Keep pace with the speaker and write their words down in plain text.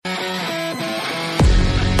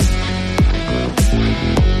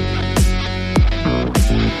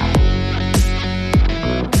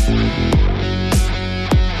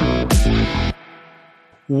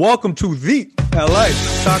Welcome to the LA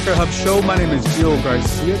Soccer Hub Show. My name is Gio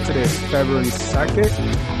Garcia. Today is February 2nd,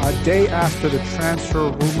 a day after the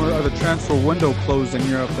transfer window closed in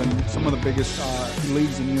Europe, and some of the biggest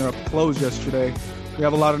leagues in Europe closed yesterday. We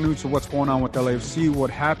have a lot of news of what's going on with LAFC, what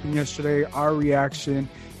happened yesterday, our reaction,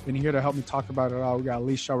 and here to help me talk about it all, we got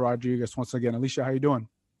Alicia Rodriguez once again. Alicia, how you doing?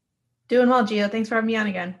 Doing well, Gio. Thanks for having me on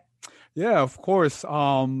again. Yeah, of course.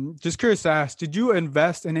 Just curious to ask, did you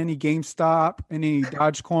invest in any GameStop, any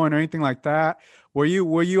Dogecoin or anything like that? Were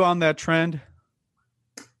you on that trend?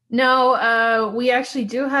 No, we actually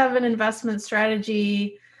do have an investment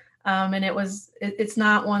strategy, and it's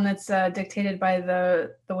not one that's dictated by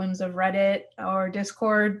the whims of Reddit or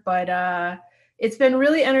Discord, but it's been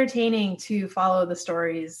really entertaining to follow the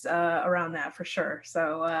stories around that for sure.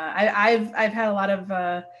 So I've had a lot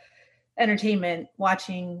of entertainment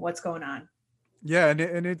watching what's going on. Yeah,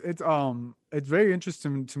 and it's very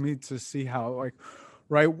interesting to me to see how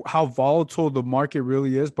how volatile the market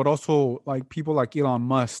really is, but also like people like Elon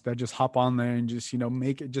Musk that just hop on there and just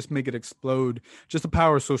make it explode. Just the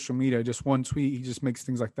power of social media. Just one tweet, he just makes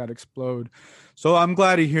things like that explode. So I'm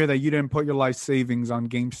glad to hear that you didn't put your life savings on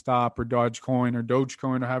GameStop or Dogecoin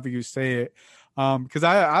or however you say it. Because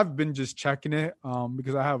I've been just checking it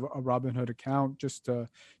because I have a Robinhood account just to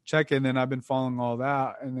check it, and then I've been following all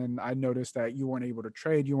that, and then I noticed that you weren't able to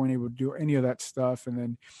trade, you weren't able to do any of that stuff, and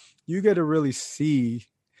then you get to really see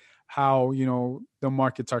how the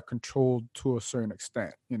markets are controlled to a certain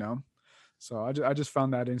extent. So I just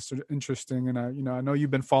found that interesting, and I know you've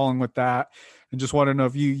been following with that, and just want to know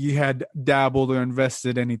if you had dabbled or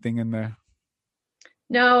invested anything in there.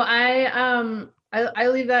 No, I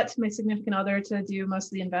leave that to my significant other to do most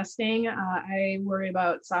of the investing. I worry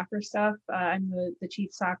about soccer stuff. I'm the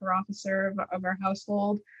chief soccer officer of our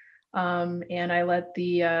household, and I let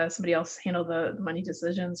somebody else handle the money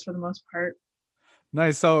decisions for the most part.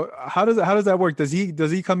 Nice. So how does that work? Does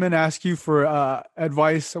he come in and ask you for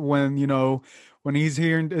advice when he's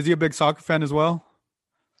here? Is he a big soccer fan as well?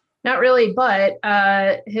 Not really, but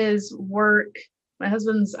his work, my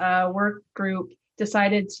husband's work group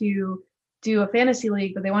decided to do a fantasy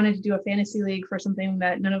league, but they wanted to do a fantasy league for something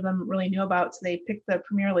that none of them really knew about. So they picked the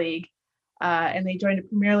Premier League, and they joined a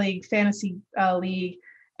Premier League fantasy league.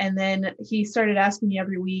 And then he started asking me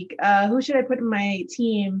every week, who should I put in my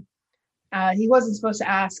team? He wasn't supposed to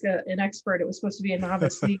ask an expert. It was supposed to be a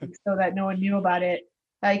novice league so that no one knew about it.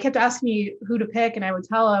 He kept asking me who to pick, and I would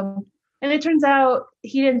tell him. And it turns out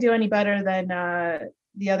he didn't do any better than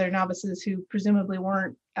the other novices who presumably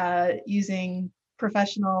weren't using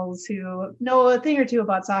professionals who know a thing or two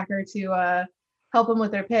about soccer to help them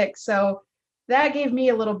with their picks. So that gave me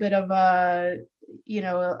a little bit of a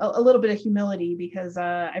little bit of humility, because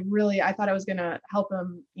I thought I was going to help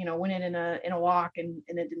him, win it in a walk, and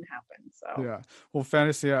it didn't happen. So yeah, well,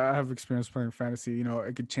 fantasy, I have experience playing fantasy.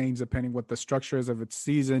 It could change depending what the structure is of its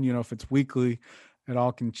season. If it's weekly, it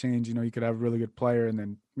all can change. You could have a really good player, and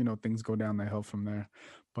then things go down the hill from there.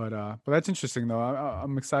 But that's interesting though.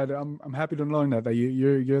 I'm excited. I'm happy to learn that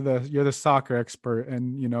you're the soccer expert,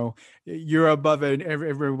 and you're above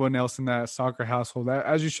everyone else in that soccer household,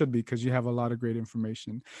 as you should be, because you have a lot of great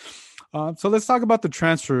information. So let's talk about the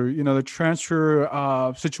transfer. The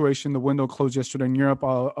transfer situation. The window closed yesterday in Europe.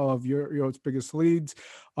 Of Europe's biggest leads.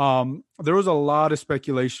 There was a lot of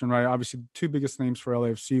speculation, right? Obviously, the two biggest names for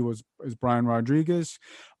LAFC is Brian Rodriguez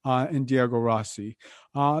and Diego Rossi.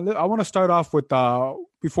 I want to start off with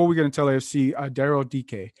before we get into LAFC, Daryl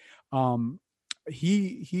Dike.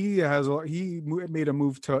 He made a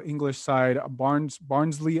move to English side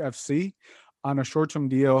Barnsley FC on a short-term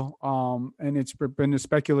deal, and it's been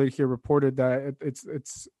speculated here, reported that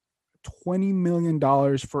it's $20 million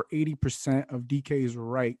for 80% of DK's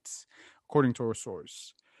rights, according to our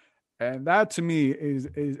source. And that to me is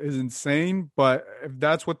insane. But if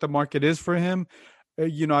that's what the market is for him,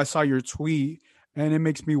 I saw your tweet, and it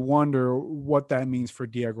makes me wonder what that means for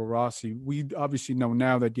Diego Rossi. We obviously know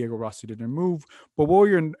now that Diego Rossi didn't move, but what were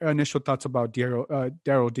your initial thoughts about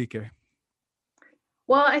Daryl Dike?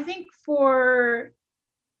 Well, I think for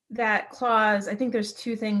that clause, I think there's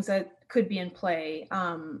two things that could be in play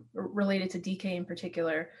related to DK in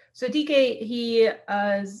particular. So DK, he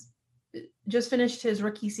just finished his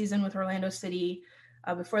rookie season with Orlando City.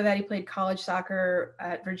 Before that, he played college soccer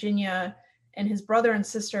at Virginia, and his brother and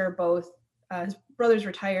sister both, his brother's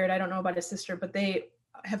retired. I don't know about his sister, but they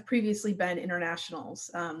have previously been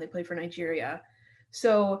internationals. They played for Nigeria.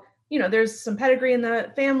 So, there's some pedigree in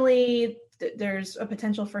the family. There's a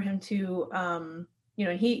potential for him to,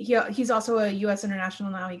 he's also a U.S.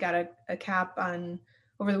 international now. He got a cap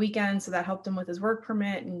over the weekend, so that helped him with his work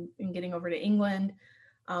permit and getting over to England.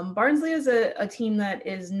 Barnsley is a team that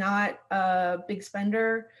is not a big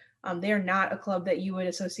spender. They are not a club that you would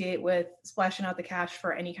associate with splashing out the cash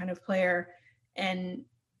for any kind of player. And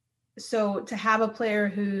so to have a player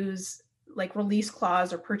whose like release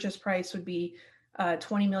clause or purchase price would be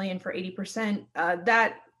 20 million for 80%,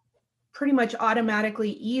 that pretty much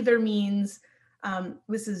automatically either means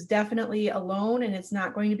this is definitely a loan and it's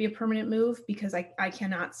not going to be a permanent move, because I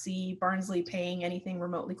cannot see Barnsley paying anything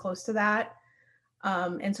remotely close to that.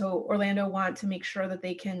 And so Orlando want to make sure that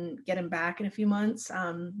they can get him back in a few months.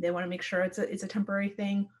 They want to make sure it's a temporary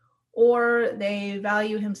thing, or they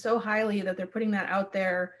value him so highly that they're putting that out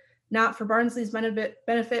there, not for Barnsley's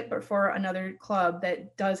benefit, but for another club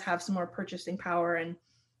that does have some more purchasing power. And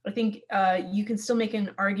I think you can still make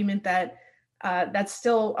an argument that that's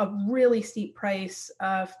still a really steep price,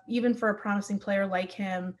 even for a promising player like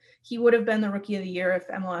him. He would have been the Rookie of the Year if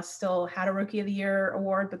MLS still had a Rookie of the Year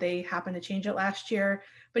award, but they happened to change it last year.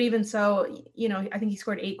 But even so, I think he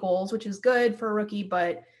scored 8 goals, which is good for a rookie,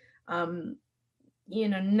 but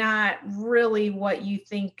not really what you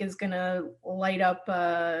think is going to light up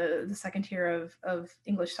the second tier of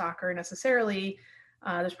English soccer necessarily.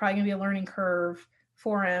 There's probably going to be a learning curve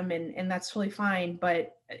for him, and that's totally fine.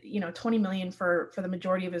 But 20 million for the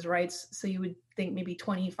majority of his rights, so you would think maybe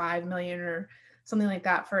 25 million or something like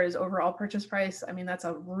that for his overall purchase price. I mean, that's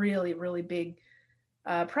a really, really big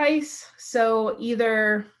price. So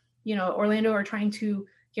either Orlando are trying to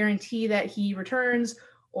guarantee that he returns,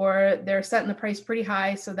 or they're setting the price pretty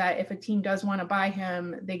high so that if a team does want to buy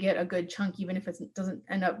him, they get a good chunk, even if it doesn't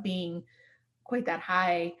end up being quite that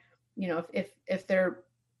high. If they're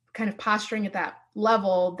kind of posturing at that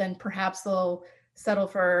level, then perhaps they'll settle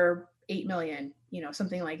for 8 million,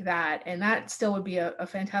 something like that. And that still would be a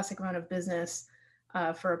fantastic amount of business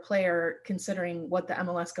for a player, considering what the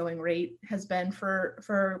MLS going rate has been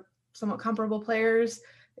for somewhat comparable players.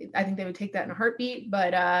 I think they would take that in a heartbeat.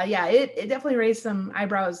 But it definitely raised some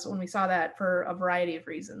eyebrows when we saw that for a variety of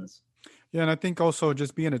reasons. Yeah, and I think also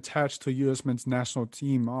just being attached to a U.S. men's national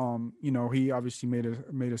team, he obviously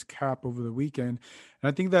made his cap over the weekend, and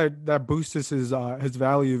I think that boosts his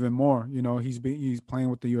value even more. He's playing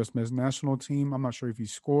with the U.S. men's national team. I'm not sure if he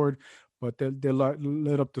scored, but they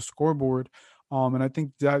lit up the scoreboard. And I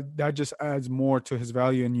think that just adds more to his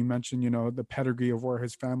value. And you mentioned, the pedigree of where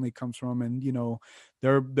his family comes from, and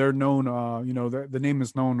they're known. The name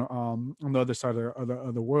is known on the other side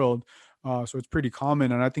of the world. So it's pretty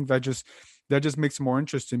common, and I think that just makes it more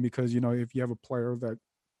interesting because if you have a player that,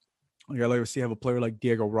 like LAFC have a player like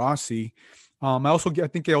Diego Rossi, I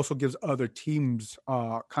think it also gives other teams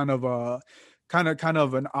kind of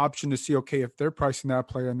an option to see, okay, if they're pricing that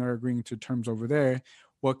player and they're agreeing to terms over there,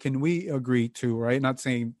 what can we agree to, right? Not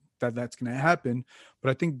saying that that's going to happen,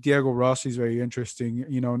 but I think Diego Rossi is very interesting.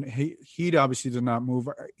 And he obviously does not move.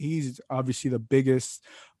 He's obviously the biggest,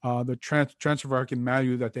 the transfer market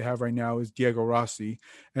value that they have right now is Diego Rossi,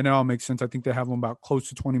 and it all makes sense. I think they have him about close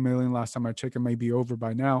to 20 million. Last time I checked, it may be over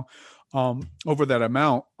by now, over that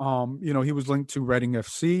amount. He was linked to Reading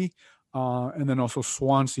FC. And then also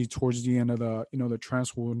Swansea towards the end of the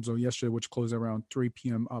transfer window yesterday, which closed around 3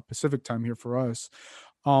 p.m. Pacific time here for us.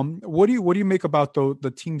 What do you make about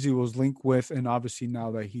the teams he was linked with, and obviously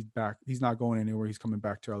now that he's back, he's not going anywhere. He's coming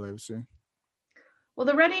back to LAFC. Well,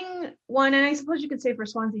 the Reading one, and I suppose you could say for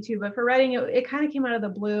Swansea too, but for Reading, it kind of came out of the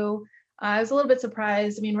blue. I was a little bit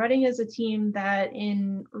surprised. I mean, Reading is a team that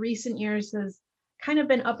in recent years has kind of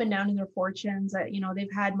been up and down in their fortunes. That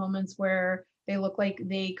they've had moments where they look like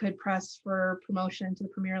they could press for promotion to the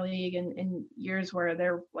Premier League, and years where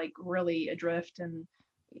they're like really adrift and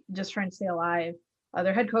just trying to stay alive.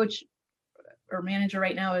 Their head coach or manager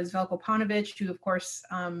right now is Veljko Paunovic, who of course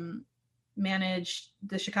managed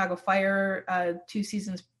the Chicago Fire 2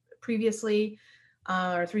 seasons previously,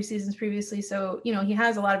 or 3 seasons previously. So, he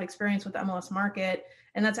has a lot of experience with the MLS market,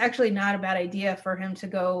 and that's actually not a bad idea for him to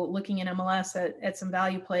go looking in MLS at some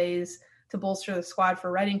value plays to bolster the squad for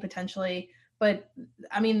Reading potentially. But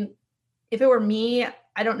I mean, if it were me,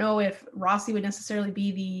 I don't know if Rossi would necessarily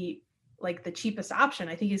be the cheapest option.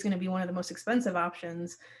 I think he's going to be one of the most expensive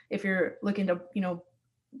options if you're looking to,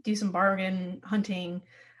 do some bargain hunting.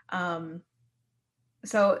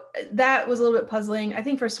 So that was a little bit puzzling. I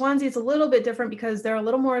think for Swansea, it's a little bit different because they're a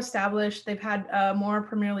little more established. They've had more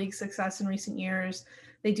Premier League success in recent years.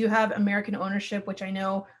 They do have American ownership, which I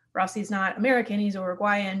know Rossi's not American, he's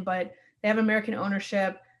Uruguayan, but they have American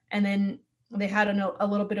ownership. And then they had a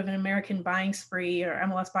little bit of an American buying spree or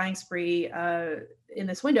MLS buying spree in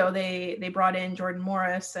this window. They brought in Jordan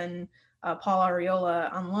Morris and Paul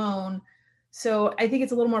Arriola on loan. So I think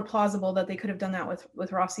it's a little more plausible that they could have done that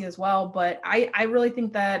with Rossi as well. But I really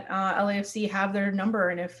think that LAFC have their number,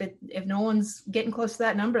 and if no one's getting close to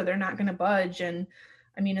that number, they're not going to budge. And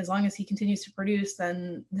I mean, as long as he continues to produce,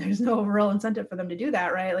 then there's no real incentive for them to do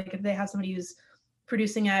that, right? Like if they have somebody who's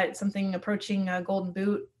producing at something approaching a Golden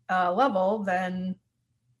Boot level, then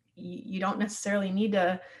you don't necessarily need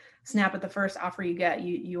to snap at the first offer you get.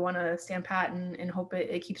 You want to stand pat and hope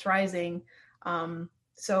it keeps rising.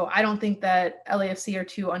 So I don't think that LAFC are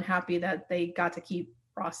too unhappy that they got to keep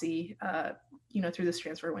Rossi, through this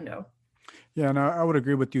transfer window. Yeah, and I would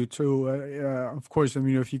agree with you too. Of course, I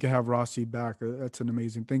mean, if you can have Rossi back, that's an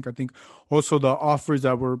amazing thing. I think also the offers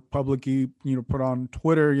that were publicly, put on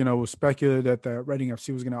Twitter, was speculated that the Reading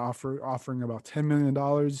FC was going to offering about $10 million.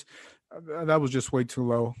 That was just way too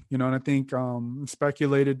low, and I think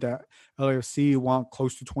speculated that LAFC want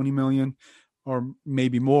close to 20 million or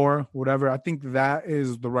maybe more, whatever. I think that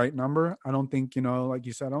is the right number. I don't think, like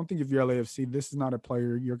you said, I don't think if you're LAFC, this is not a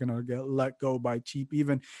player you're gonna get let go by cheap,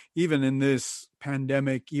 even in this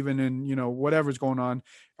pandemic, even in, whatever's going on.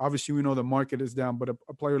 Obviously, we know the market is down, but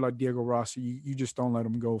a player like Diego Rossi, you just don't let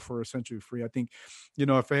him go for essentially free. I think,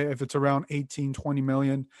 if it's around 18, 20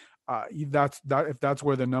 million, if that's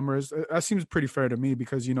where the number is, that seems pretty fair to me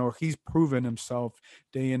because he's proven himself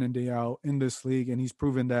day in and day out in this league, and he's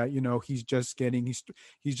proven that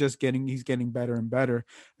he's getting better and better,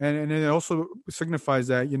 and it also signifies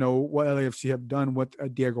that what LAFC have done with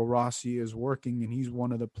Diego Rossi is working, and he's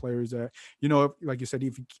one of the players that like you said,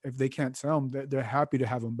 if they can't sell him, they're happy to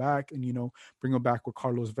have him back, and bring him back with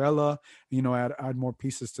Carlos Vela, add more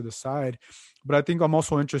pieces to the side. But I think I'm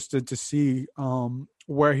also interested to see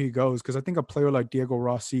where he goes, because I think a player like Diego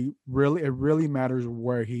Rossi it really matters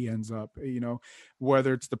where he ends up,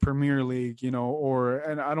 whether it's the Premier League, and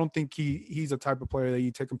I don't think he's a type of player that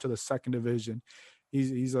you take him to the second division.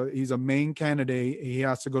 He's a main candidate. He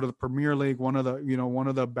has to go to the Premier League, one of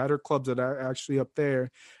the better clubs that are actually up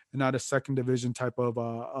there, and not a second division type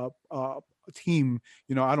of team.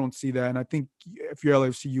 I don't see that, and I think if you're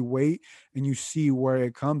LFC, you wait and you see where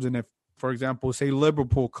it comes, and if, for example, say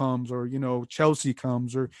Liverpool comes, or Chelsea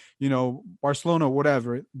comes, or Barcelona,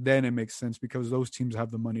 whatever, then it makes sense because those teams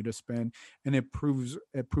have the money to spend, and it proves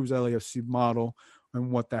LAFC model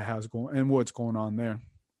and what that has going and what's going on there.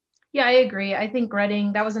 Yeah, I agree. I think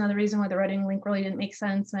Reading, that was another reason why the Reading link really didn't make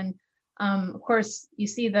sense. And of course, you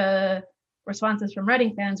see the responses from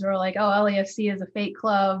Reading fans who are like, "Oh, LAFC is a fake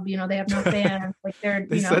club. They have no fans. Like they're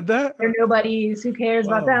they said that they're nobodies. Who cares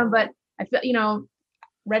about them?" But I feel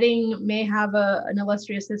Reading may have an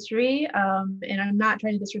illustrious history, and I'm not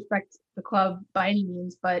trying to disrespect the club by any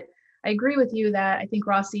means, but I agree with you that I think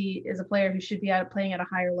Rossi is a player who should be playing at a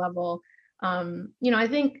higher level. I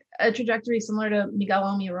think a trajectory similar to Miguel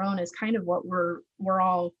Almiron is kind of what we're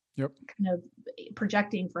all kind of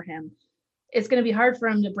projecting for him. It's going to be hard for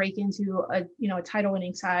him to break into a title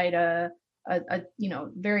winning side, a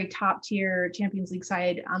very top tier Champions League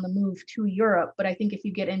side on the move to Europe. But I think if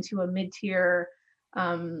you get into a mid tier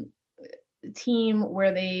team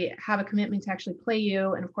where they have a commitment to actually play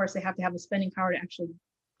you, and of course they have to have the spending power to actually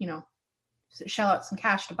shell out some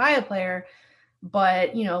cash to buy a player.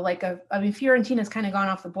 But Fiorentina's kind of gone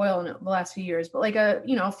off the boil in the last few years, but like a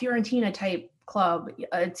Fiorentina type club,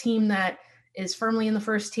 a team that is firmly in the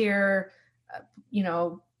first tier,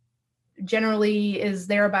 generally is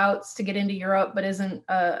thereabouts to get into Europe, but isn't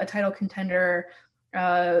a title contender,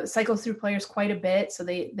 cycles through players quite a bit, so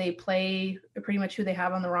they play pretty much who they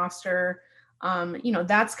have on the roster.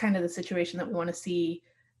 That's kind of the situation that we want to see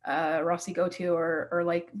Rossi go to, or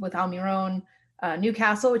like with Almiron,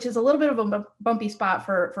 Newcastle, which is a little bit of a bumpy spot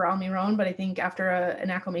for Almiron, but I think after an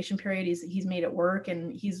acclimation period, he's made it work,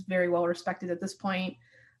 and he's very well respected at this point.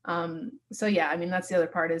 So yeah, I mean, that's the other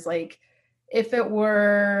part is like, if it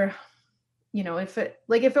were, if it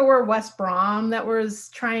were West Brom that was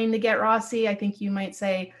trying to get Rossi, I think you might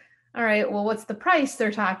say, all right, well, what's the price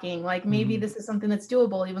they're talking? Like maybe this is something that's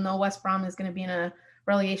doable, even though West Brom is going to be in a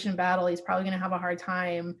relegation battle. He's probably going to have a hard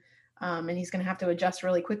time. And he's going to have to adjust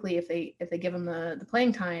really quickly if they give him the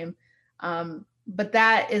playing time. But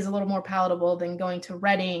that is a little more palatable than going to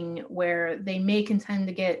Reading, where they may contend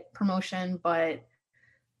to get promotion. But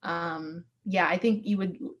I think you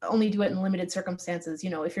would only do it in limited circumstances.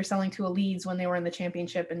 If you're selling to a Leeds when they were in the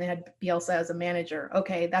Championship and they had Bielsa as a manager,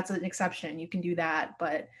 okay, that's an exception. You can do that.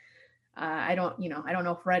 But I don't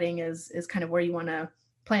know if Reading is kind of where you want to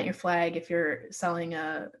plant your flag if you're selling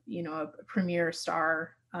a premier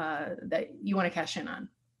star that you want to cash in on.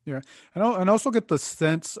 Yeah, and also get the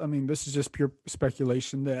sense, I mean, this is just pure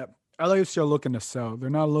speculation, that LAFC are looking to sell. They're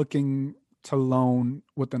not looking to loan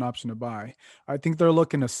with an option to buy. I think they're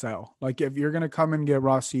looking to sell. Like if you're going to come and get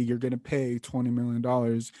Rossi, you're going to pay $20 million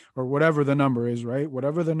or whatever the number is, right?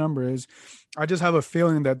 Whatever the number is. I just have a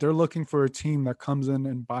feeling that they're looking for a team that comes in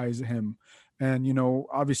and buys him. And,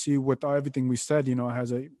 obviously with everything we said, it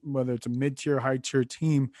has whether it's a mid-tier, high-tier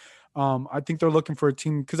team. I think they're looking for a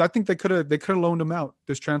team because I think they could have loaned him out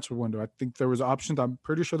this transfer window. I think there was options. I'm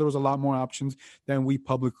pretty sure there was a lot more options than we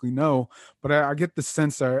publicly know. But I get the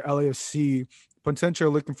sense that LAFC potentially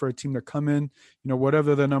are looking for a team to come in,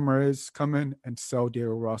 whatever the number is, come in and sell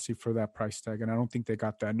Diego Rossi for that price tag. And I don't think they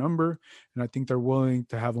got that number. And I think they're willing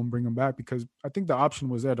to have him bring him back because I think the option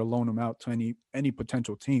was there to loan him out to any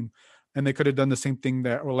potential team. And they could have done the same thing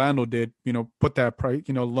that Orlando did, put that price,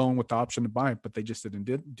 loan with the option to buy it, but they just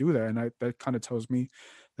didn't do that. And that kind of tells me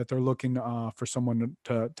that they're looking for someone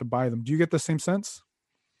to buy them. Do you get the same sense?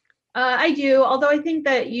 I do, although I think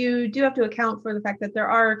that you do have to account for the fact that there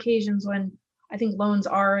are occasions when I think loans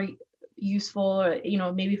are useful,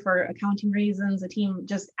 maybe for accounting reasons, a team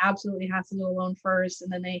just absolutely has to do a loan first,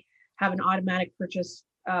 and then they have an automatic purchase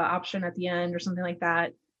option at the end or something like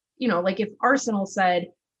that. Like if Arsenal said,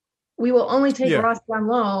 we will only take Yeah. Ross on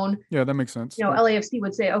loan, Yeah, that makes sense. Yeah. LAFC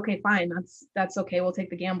would say, okay, fine, that's okay, we'll take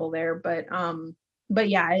the gamble there. But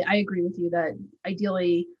yeah, I agree with you that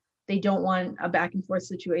ideally they don't want a back and forth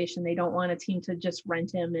situation. They don't want a team to just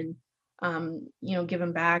rent him and give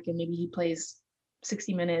him back and maybe he plays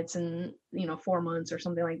 60 minutes and 4 months or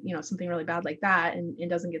something like something really bad like that and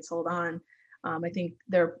doesn't get sold on. I think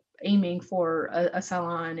they're aiming for a sell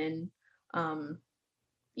on and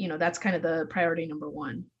that's kind of the priority number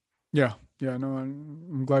one. Yeah. Yeah. No,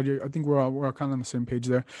 I'm glad I think we're all kind of on the same page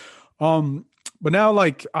there. But now,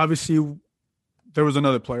 like, obviously, there was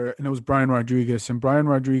another player, and it was Brian Rodriguez. And Brian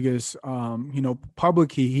Rodriguez,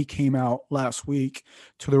 publicly, he came out last week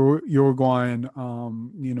to the Uruguayan,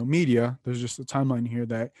 media. There's just a timeline here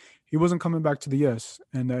that he wasn't coming back to the US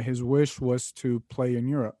and that his wish was to play in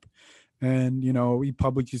Europe. And, he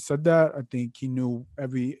publicly said that. I think he knew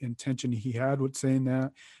every intention he had with saying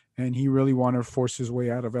that. And he really wanted to force his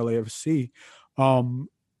way out of LAFC. And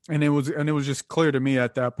it was just clear to me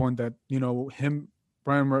at that point that,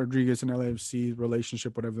 Brian Rodriguez and LAFC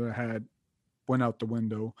relationship, whatever they had, went out the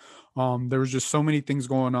window. There was just so many things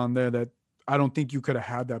going on there that I don't think you could have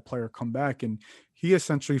had that player come back. And he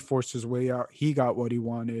essentially forced his way out. He got what he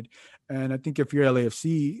wanted. And I think if you're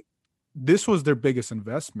LAFC, this was their biggest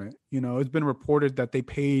investment. It's been reported that they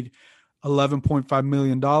paid $11.5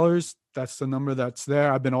 million. That's the number that's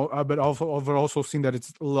there. I've also seen that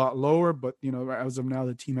it's a lot lower, but as of now,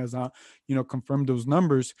 the team has not, confirmed those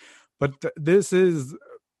numbers. But this is,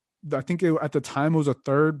 I think at the time it was a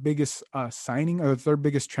third biggest signing, or the third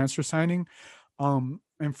biggest transfer signing. And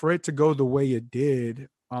for it to go the way it did,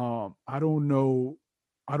 I don't know.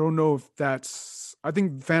 I don't know if that's. I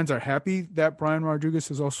think fans are happy that Brian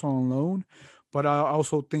Rodriguez is also on loan, but I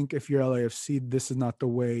also think if you're LAFC, this is not the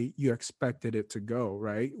way you expected it to go,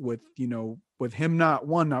 right? With him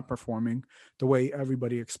not performing the way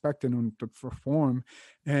everybody expected him to perform,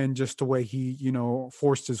 and just the way he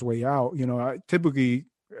forced his way out. Typically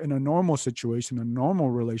in a normal situation, a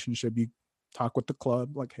normal relationship, you talk with the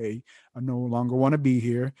club like, hey, I no longer want to be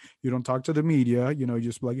here. You don't talk to the media, you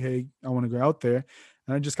just like, hey, I want to go out there.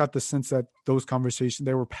 And I just got the sense that those conversations,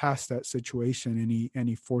 they were past that situation, and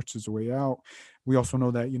he forced his way out. We also know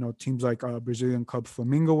that, teams like Brazilian club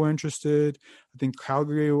Flamengo were interested. I think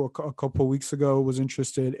Calgary a couple of weeks ago was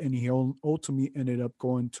interested, and he ultimately ended up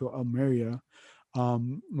going to Almeria.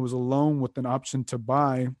 It was a loan with an option to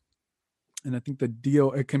buy. And I think the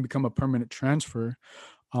deal, it can become a permanent transfer.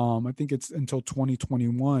 I think it's until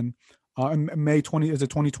 2021. May 20, is it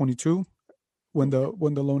 2022? When the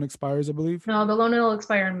loan expires, I believe. No, the loan will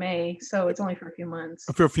expire in May, so it's only for a few months.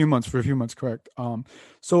 For a few months, correct.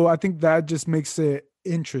 So I think that just makes it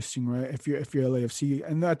interesting, right? If you're LAFC,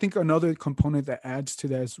 and I think another component that adds to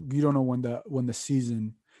that is we don't know when the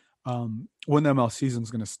season, when the ML season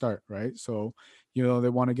is going to start, right? So they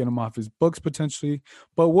want to get him off his books potentially.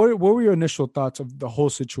 But what were your initial thoughts of the whole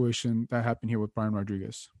situation that happened here with Brian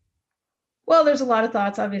Rodriguez? Well, there's a lot of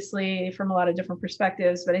thoughts, obviously, from a lot of different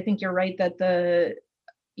perspectives, but I think you're right that the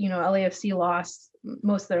LAFC lost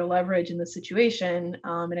most of their leverage in the situation,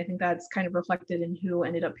 and I think that's kind of reflected in who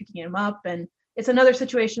ended up picking him up. And it's another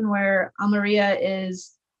situation where Almeria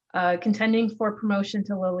is contending for promotion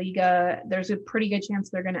to La Liga. There's a pretty good chance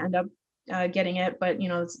they're going to end up getting it, but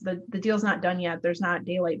the deal's not done yet. There's not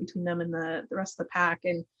daylight between them and the rest of the pack,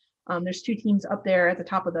 and there's two teams up there at the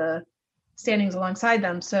top of the standings alongside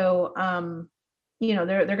them. So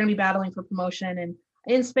they're going to be battling for promotion, and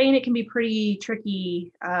In Spain, it can be pretty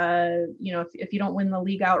tricky. If you don't win the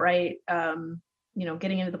league outright,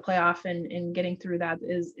 getting into the playoff and getting through that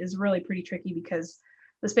is really pretty tricky because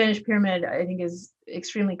the Spanish pyramid, I think, is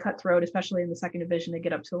extremely cutthroat, especially in the second division to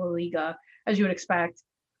get up to La Liga, as you would expect.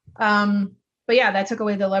 But yeah, that took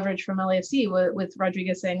away the leverage from LAFC with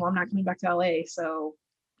Rodriguez saying, well, I'm not coming back to LA. So,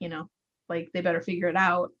 like they better figure it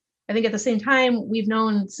out. I think at the same time, we've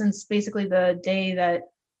known since basically the day that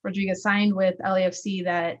Rodriguez signed with LAFC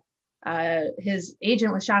that his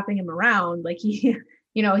agent was shopping him around. Like he's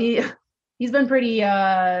been pretty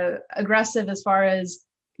aggressive as far as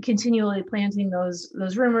continually planting those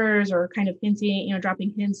rumors or kind of hinting,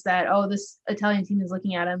 dropping hints that, oh, this Italian team is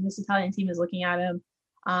looking at him, this Italian team is looking at him.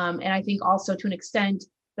 And I think also to an extent,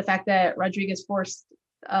 the fact that Rodriguez forced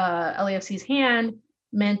LAFC's hand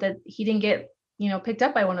meant that he didn't get picked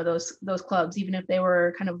up by one of those clubs, even if they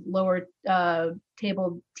were kind of lower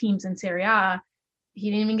table teams in Serie A. He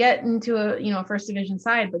didn't even get into a first division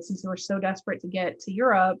side, but since they were so desperate to get to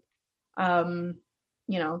Europe,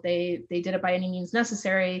 they did it by any means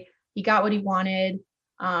necessary. He got what he wanted.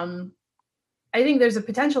 I think there's a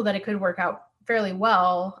potential that it could work out fairly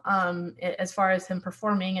well as far as him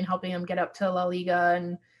performing and helping him get up to La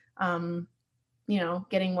Liga and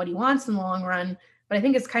getting what he wants in the long run. But I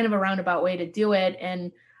think it's kind of a roundabout way to do it.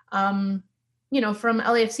 And from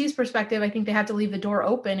LAFC's perspective, I think they have to leave the door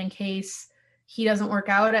open in case he doesn't work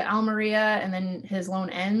out at Almeria and then his loan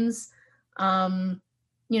ends.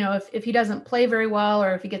 If he doesn't play very well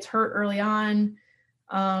or if he gets hurt early on,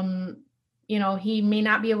 he may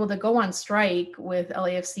not be able to go on strike with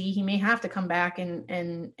LAFC. He may have to come back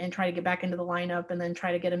and try to get back into the lineup and then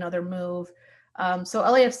try to get another move. So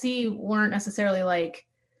LAFC weren't necessarily like,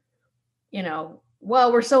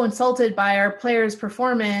 well, we're so insulted by our players'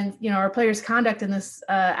 performance, our players' conduct in this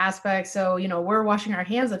aspect. So, we're washing our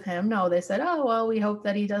hands of him. No, they said, oh, well, we hope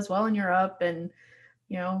that he does well in Europe and,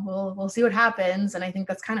 we'll see what happens. And I think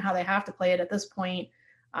that's kind of how they have to play it at this point,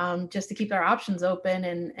 just to keep their options open.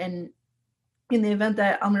 And in the event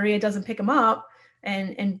that Almeria doesn't pick him up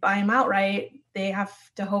and buy him outright, they have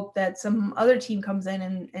to hope that some other team comes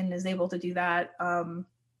in and is able to do that.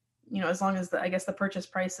 As long as the purchase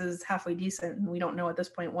price is halfway decent, and we don't know at this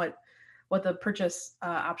point what the purchase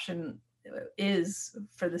option is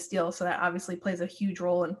for this deal. So that obviously plays a huge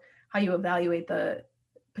role in how you evaluate the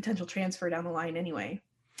potential transfer down the line anyway.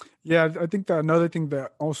 Yeah, I think that another thing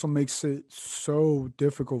that also makes it so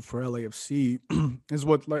difficult for LAFC is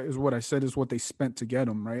what I said is what they spent to get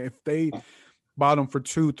him, right? If they bought him for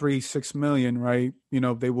 2, 3, 6 million, right?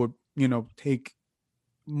 They would, take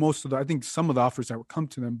most of I think some of the offers that would come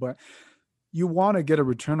to them, but you want to get a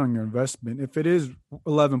return on your investment. If it is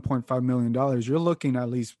 $11.5 million, you're looking at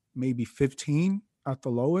least maybe 15 at the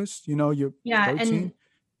lowest, you're 13. And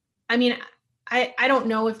I mean, I don't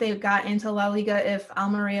know if they've got into La Liga, if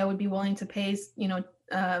Almeria would be willing to pay, in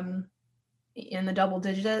the double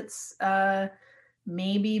digits,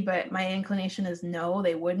 maybe, but my inclination is no,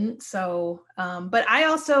 they wouldn't. So, but I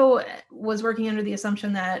also was working under the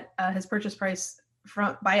assumption that his purchase price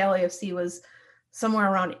by LAFC was somewhere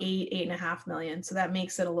around 8.5 million. So that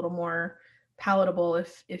makes it a little more palatable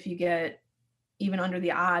if you get even under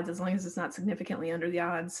the odds, as long as it's not significantly under the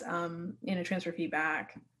odds, in a transfer fee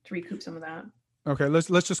back to recoup some of that. Okay, let's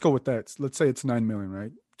just go with that. Let's say it's 9 million,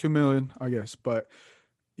 right? 2 million, I guess, but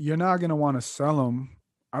you're not going to want to sell them,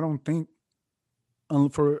 I don't think,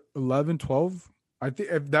 for 11, 12. I think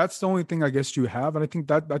if that's the only thing I guess you have, and I think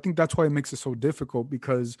that's why it makes it so difficult,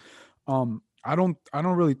 because I don't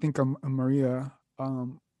really think Maria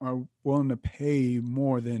are willing to pay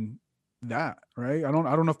more than that, right? I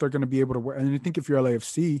don't know if they're going to be able to work. And I think if you're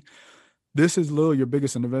LAFC, this is literally your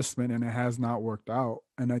biggest investment, and it has not worked out.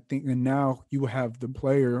 And I think, and now you have the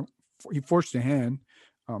player. He forced your hand.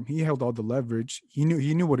 He held all the leverage. He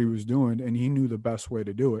knew what he was doing, and he knew the best way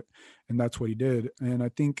to do it, and that's what he did. And I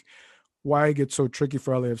think why it gets so tricky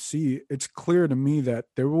for LAFC, it's clear to me that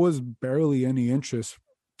there was barely any interest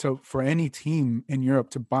for any team in Europe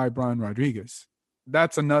to buy Brian Rodriguez.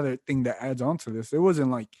 That's another thing that adds on to this. It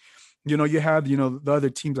wasn't like, you had, the other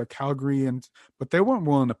teams like Calgary, but they weren't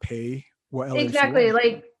willing to pay what LAFC exactly was.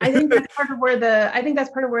 Like I think that's part of where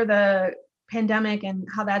the pandemic and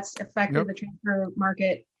how that's affected the transfer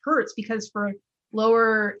market hurts, because for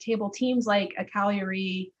lower table teams like a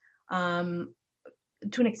Cagliari, to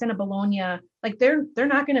an extent of Bologna, like they're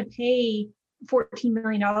not going to pay $14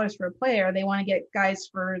 million for a player. They want to get guys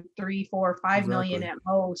for 3, 4, 5 million at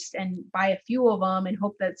most, and buy a few of them and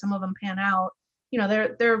hope that some of them pan out.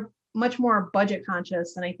 They're much more budget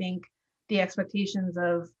conscious than I think the expectations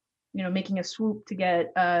of making a swoop to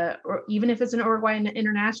get, or even if it's an Uruguay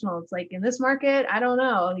international, it's like in this market, I don't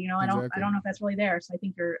know, I Exactly. don't know if that's really there. So I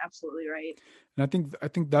think you're absolutely right. And I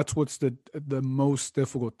think that's what's the most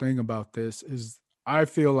difficult thing about this is I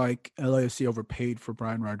feel like LAFC overpaid for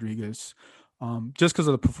Brian Rodriguez, just because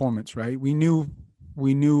of the performance. Right? We knew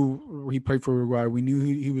he played for Uruguay. We knew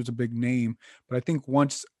he was a big name, but I think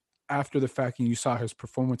once after the fact and you saw his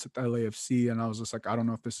performance at the LAFC, and I was just like, I don't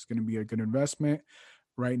know if this is going to be a good investment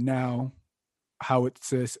right now. How it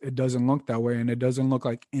says it doesn't look that way, and it doesn't look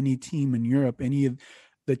like any team in Europe, any of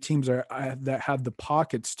the teams that have the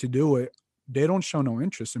pockets to do it, they don't show no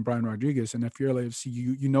interest in Brian Rodriguez. And if you're LAFC,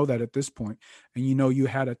 you know that at this point, and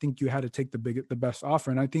I think you had to take the best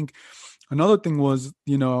offer. And I think another thing was,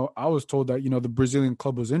 I was told that the Brazilian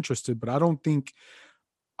club was interested, but I don't think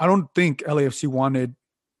LAFC wanted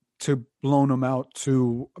to loan him out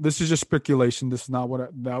to. This is just speculation. This is not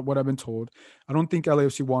what I've been told. I don't think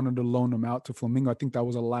LAFC wanted to loan him out to Flamengo. I think that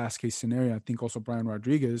was a last case scenario. I think also Brian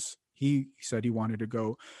Rodriguez, he said he wanted to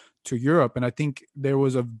go to Europe, and I think there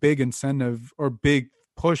was a big incentive or big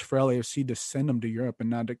push for LAFC to send him to Europe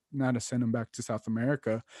and not to send him back to South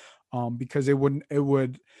America, because it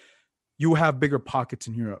would you have bigger pockets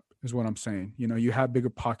in Europe, is what I'm saying. You have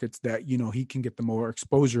bigger pockets that he can get the more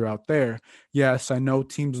exposure out there. Yes, I know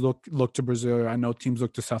teams look to Brazil. I know teams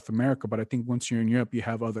look to South America, but I think once you're in Europe, you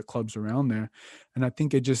have other clubs around there, and I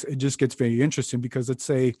think it just gets very interesting because let's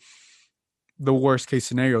say the worst case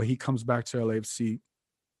scenario, he comes back to LAFC,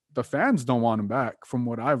 the fans don't want him back from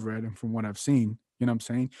what I've read and from what I've seen. You know what I'm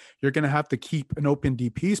saying? You're going to have to keep an open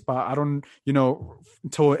DP spot. I don't,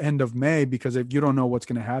 until the end of May, because if you don't know what's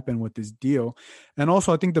going to happen with this deal. And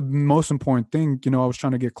also, I think the most important thing, I was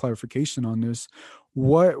trying to get clarification on this.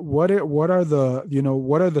 What are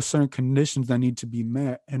the certain conditions that need to be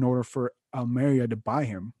met in order for Almeria to buy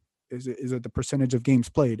him? Is it the percentage of games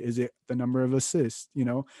played? Is it the number of assists?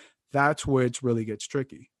 That's where it really gets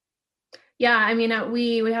tricky. Yeah, I mean,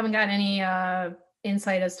 we haven't gotten any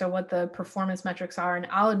insight as to what the performance metrics are, and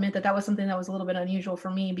I'll admit that was something that was a little bit unusual for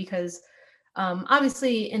me because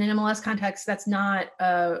obviously in an MLS context, that's not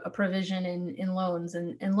a provision in loans.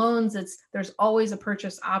 And in loans, there's always a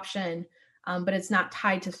purchase option, but it's not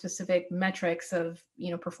tied to specific metrics of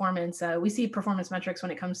performance. We see performance metrics when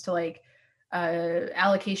it comes to like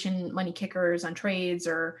allocation money kickers on trades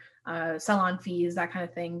or sell-on fees, that kind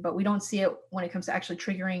of thing. But we don't see it when it comes to actually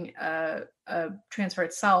triggering a transfer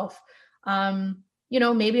itself.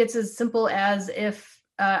 Maybe it's as simple as if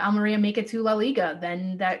Almeria make it to La Liga,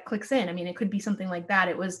 then that clicks in. I mean, it could be something like that.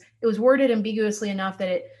 It was worded ambiguously enough that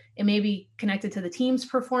it may be connected to the team's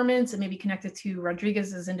performance. It may be connected to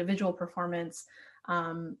Rodriguez's individual performance.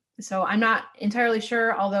 So I'm not entirely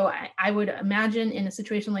sure, although I would imagine in a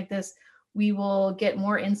situation like this, we will get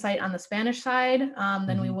more insight on the Spanish side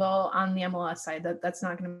than we will on the MLS side. That's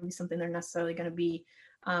not going to be something they're necessarily going to be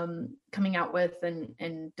coming out with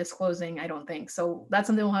and disclosing, I don't think. So that's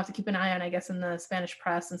something we'll have to keep an eye on, I guess, in the Spanish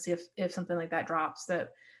press and see if something like that drops,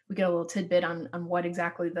 that we get a little tidbit on what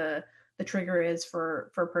exactly the trigger is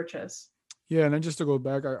for purchase. Yeah, and then just to go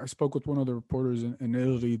back, I spoke with one of the reporters in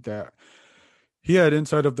Italy that he had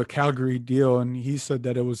insight of the Calgary deal, and he said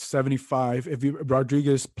that it was 75. If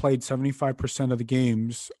Rodriguez played 75% of the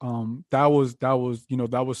games, that was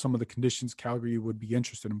some of the conditions Calgary would be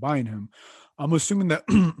interested in buying him. I'm assuming that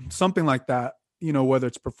something like that, whether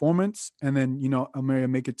it's performance and then Almeria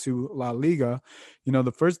make it to La Liga,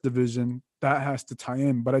 the first division, that has to tie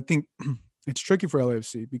in. But I think it's tricky for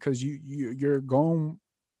LAFC because you're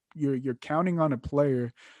counting on a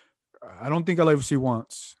player. I don't think LAFC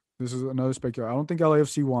wants. This is another speculation. I don't think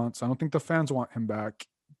LAFC wants. I don't think the fans want him back.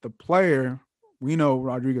 The player, we know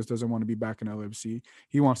Rodriguez doesn't want to be back in LAFC.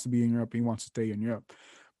 He wants to be in Europe. He wants to stay in Europe.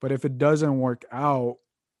 But if it doesn't work out,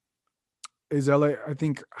 is LA? I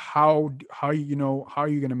think how are you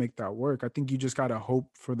going to make that work? I think you just got to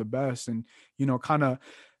hope for the best, and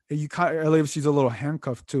LAFC's a little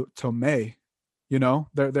handcuffed to May.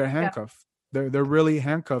 They're Yeah. handcuffed. They're really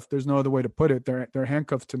handcuffed. There's no other way to put it. They're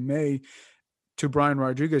handcuffed to May, to Brian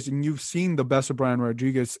Rodriguez, and you've seen the best of Brian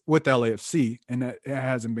Rodriguez with LAFC, and it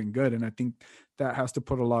hasn't been good. And I think that has to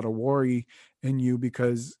put a lot of worry in you,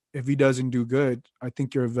 because if he doesn't do good, I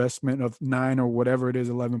think your investment of 9 or whatever it is,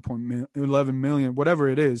 11 million, whatever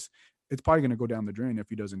it is, it's probably going to go down the drain if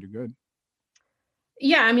he doesn't do good.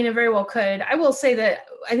 Yeah, I mean, it very well could. I will say that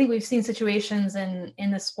I think we've seen situations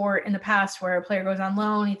in the sport in the past where a player goes on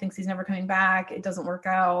loan, he thinks he's never coming back, it doesn't work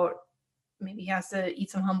out, maybe he has to eat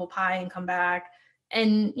some humble pie and come back.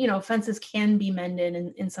 And fences can be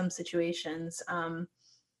mended in some situations.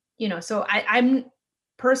 So I'm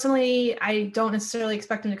personally, I don't necessarily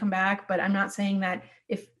expect him to come back, but I'm not saying that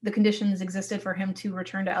if the conditions existed for him to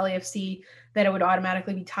return to LAFC, that it would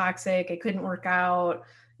automatically be toxic. It couldn't work out.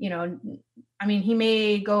 I mean, he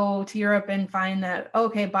may go to Europe and find that,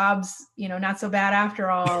 okay, Bob's, not so bad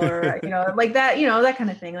after all, or, like that, that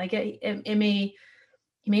kind of thing. Like he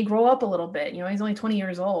may grow up a little bit, he's only 20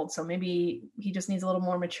 years old. So maybe he just needs a little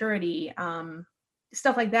more maturity.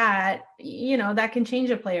 Stuff like that, that can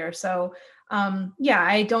change a player. So yeah,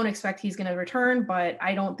 I don't expect he's going to return, but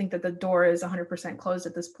I don't think that the door is 100% closed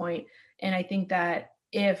at this point. And I think that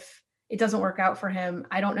if it doesn't work out for him,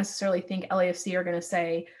 I don't necessarily think LAFC are going to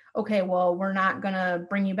say, okay, well, we're not going to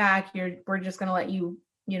bring you back. We're just going to let you,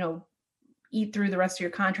 eat through the rest of your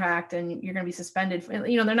contract and you're going to be suspended.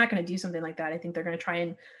 They're not going to do something like that. I think they're going to try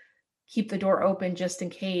and keep the door open just in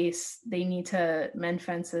case they need to mend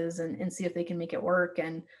fences and see if they can make it work.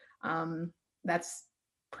 And that's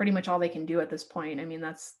pretty much all they can do at this point. I mean,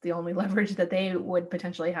 that's the only leverage that they would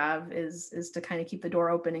potentially have is to kind of keep the door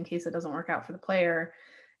open in case it doesn't work out for the player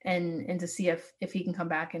and to see if he can come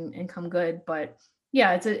back and come good. But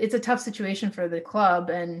yeah, it's a tough situation for the club,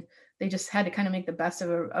 and they just had to kind of make the best of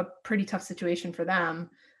a pretty tough situation for them.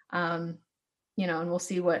 And we'll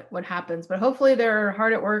see what happens, but hopefully they're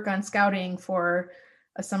hard at work on scouting for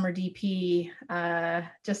a summer DP,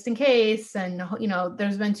 just in case. And,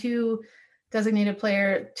 there's been two third designated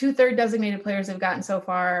players they've gotten so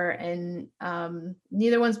far, and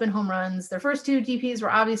neither one's been home runs. Their first two DPs were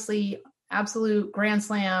obviously absolute grand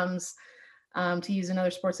slams, to use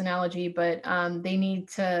another sports analogy, but they need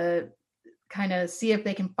to kind of see if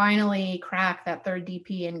they can finally crack that third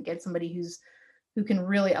DP and get somebody who can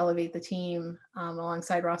really elevate the team,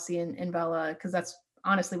 alongside Rossi and Vela, because that's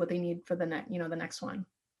honestly what they need for the next one.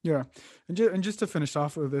 Yeah, and just to finish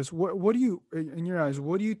off with this, what do you, in your eyes,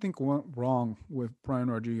 what do you think went wrong with Brian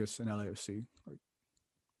Rodriguez and LAFC?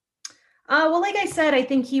 Well, like I said, I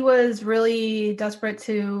think he was really desperate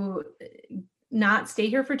to not stay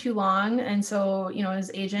here for too long. And so, his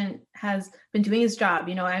agent has been doing his job.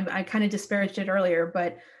 I kind of disparaged it earlier,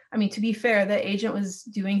 but I mean, to be fair, the agent was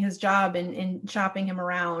doing his job and shopping him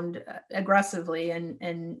around aggressively.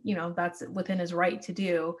 And that's within his right to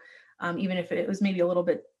do, even if it was maybe a little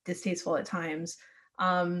bit distasteful at times.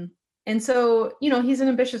 And so, he's an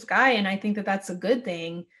ambitious guy, and I think that that's a good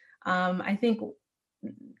thing. I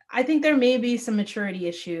think there may be some maturity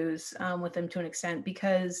issues with him to an extent,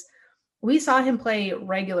 because we saw him play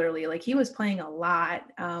regularly. Like, he was playing a lot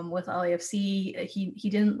with LAFC. He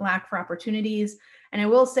didn't lack for opportunities. And I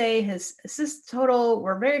will say his assist total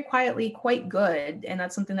were very quietly quite good. And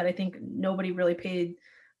that's something that I think nobody really paid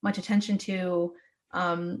much attention to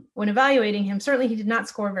when evaluating him. Certainly he did not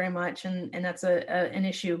score very much, and that's an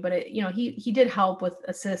issue, but he did help with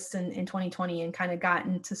assists in 2020 and kind of got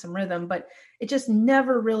into some rhythm, but it just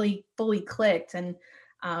never really fully clicked. And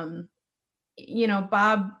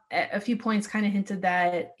Bob at a few points kind of hinted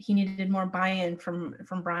that he needed more buy-in from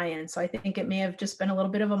Brian. So I think it may have just been a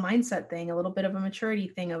little bit of a mindset thing, a little bit of a maturity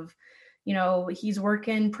thing of, he's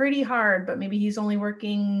working pretty hard, but maybe he's only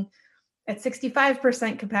working at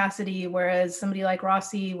 65% capacity, whereas somebody like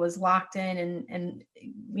Rossi was locked in and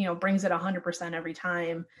brings it 100% every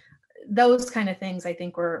time. Those kind of things, I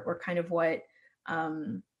think, were kind of what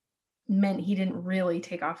meant he didn't really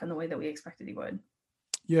take off in the way that we expected he would.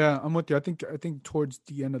 Yeah, I'm with you. I think towards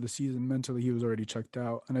the end of the season, mentally, he was already checked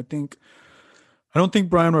out. And I don't think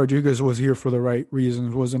Brian Rodriguez was here for the right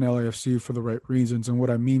reasons, was in LAFC for the right reasons. And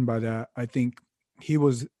what I mean by that, I think he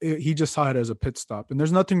just saw it as a pit stop. And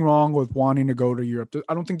there's nothing wrong with wanting to go to Europe.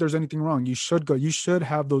 I don't think there's anything wrong. You should go. You should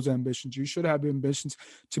have those ambitions. You should have ambitions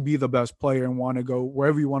to be the best player and want to go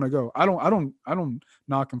wherever you want to go. I don't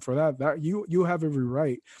knock him for that. That you have every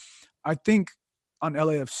right. I think on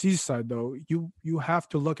LAFC's side, though, you have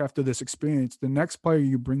to look after this experience. The next player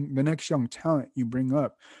you bring, the next young talent you bring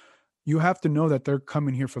up, you have to know that they're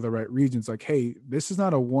coming here for the right reasons. Like, hey, this is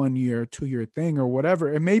not a 1 year, 2 year thing or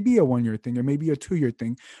whatever. It may be a 1 year thing. It may be a 2 year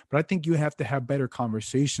thing, but I think you have to have better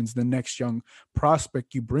conversations the next young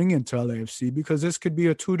prospect you bring into LAFC, because this could be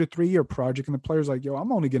a 2 to 3 year project. And the player's like, yo,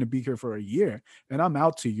 I'm only going to be here for a year and I'm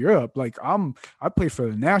out to Europe. Like I play for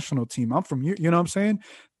the national team. I'm from, you know what I'm saying?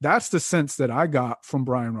 That's the sense that I got from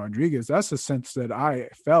Brian Rodriguez. That's the sense that I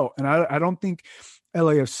felt. And I don't think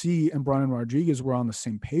LAFC and Brian Rodriguez were on the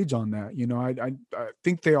same page on that. I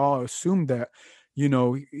think they all assumed that,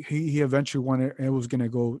 he eventually wanted, it was going to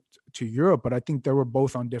go to Europe, but I think they were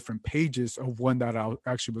both on different pages of when that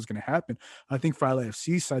actually was going to happen. I think for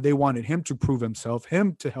LAFC side, they wanted him to prove himself,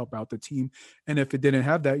 him to help out the team. And if it didn't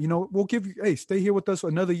have that, we'll give you, hey, stay here with us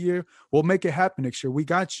another year. We'll make it happen next year. We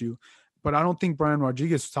got you. But I don't think Brian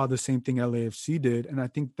Rodriguez saw the same thing LAFC did. And I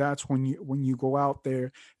think that's when you go out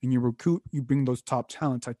there and you recruit, you bring those top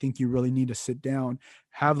talents. I think you really need to sit down,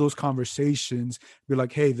 have those conversations, be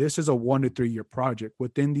like, hey, this is a 1 to 3 year project.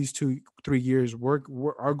 Within these 2 3 years,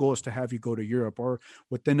 our goal is to have you go to Europe, or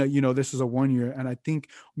within this is a 1 year. And I think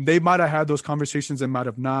they might have had those conversations and might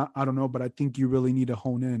have not. I don't know, but I think you really need to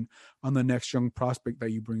hone in on the next young prospect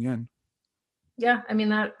that you bring in. Yeah, I mean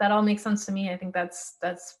that all makes sense to me. I think that's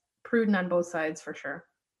prudent on both sides for sure.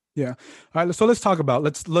 Yeah. All right. So let's talk about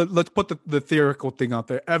let's put the theoretical thing out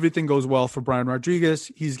there. Everything goes well for Brian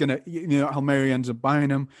Rodriguez. He's gonna Almeria ends up buying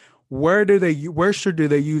him. Where should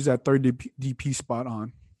they use that third DP spot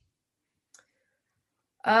on?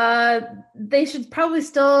 They should probably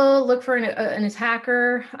still look for an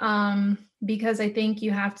attacker, because I think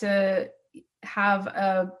you have to have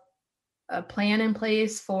a plan in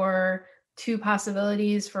place for two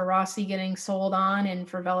possibilities for Rossi getting sold on and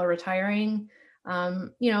for Vela retiring.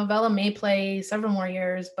 Vela may play several more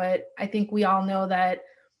years, but I think we all know that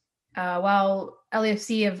while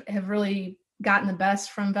LAFC have really gotten the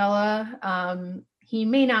best from Vela, he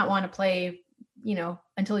may not want to play,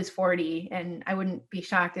 until he's 40, and I wouldn't be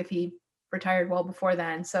shocked if he retired well before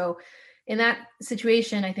then. So in that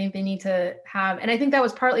situation, I think they need to have, and I think that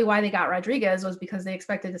was partly why they got Rodriguez, was because they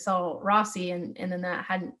expected to sell Rossi, and then that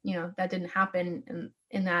hadn't, that didn't happen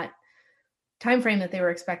in that time frame that they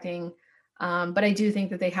were expecting. But I do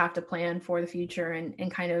think that they have to plan for the future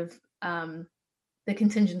and kind of the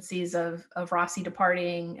contingencies of Rossi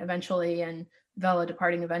departing eventually and Vela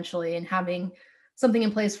departing eventually, and having something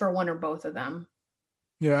in place for one or both of them.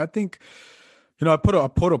 Yeah, I think, I put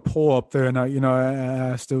a poll up there, and I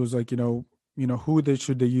asked, it was like, who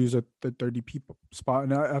should they use at the 30 people spot.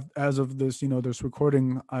 And as of this, this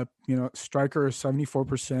recording, striker is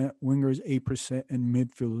 74%, winger is 8%, and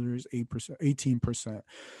midfielder is 8%, 18%.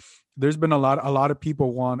 There's been a lot of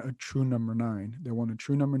people want a true number 9. They want a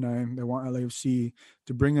true number 9. They want LAFC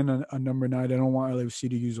to bring in a number 9. They don't want LAFC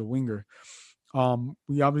to use a winger.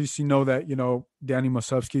 We obviously know that, Danny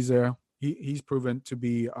Musovski's there. He's proven to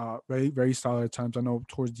be very, very solid at times. I know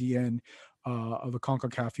towards the end of the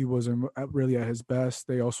CONCACAF, he wasn't really at his best.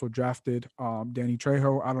 They also drafted Danny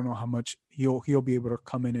Trejo. I don't know how much he'll be able to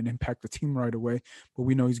come in and impact the team right away, but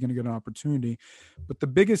we know he's going to get an opportunity. But the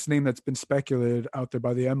biggest name that's been speculated out there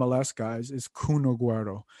by the MLS guys is Kun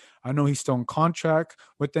Aguero. I know he's still in contract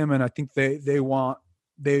with them, and I think they're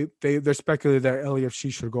speculating that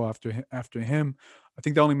LAFC should go after him. I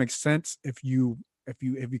think that only makes sense if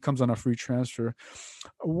he comes on a free transfer,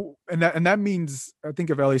 and that means, I think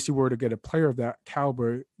if LAC were to get a player of that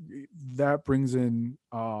caliber, that brings in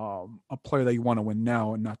a player that you want to win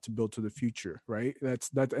now and not to build to the future, right?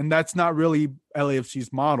 That's not really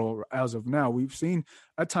LAFC's model as of now. We've seen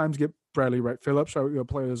at times get Bradley Wright Phillips, a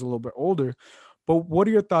player that's a little bit older. But what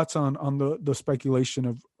are your thoughts on the speculation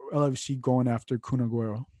of LAFC going after Kun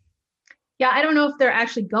Aguero? Yeah, I don't know if they're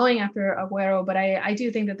actually going after Aguero, but I do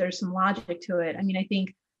think that there's some logic to it. I mean, I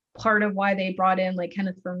think part of why they brought in like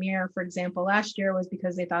Kenneth Vermeer, for example, last year was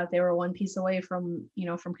because they thought they were one piece away from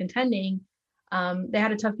contending. They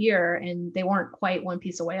had a tough year and they weren't quite one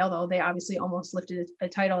piece away, although they obviously almost lifted a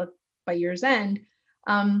title by year's end.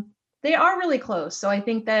 They are really close. So I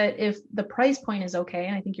think that if the price point is okay,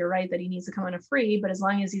 and I think you're right that he needs to come on a free, but as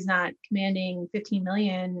long as he's not commanding 15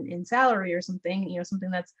 million in salary or something, something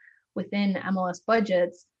that's within MLS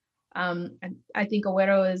budgets, I think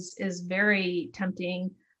Aguero is very tempting.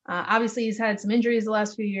 Obviously, he's had some injuries the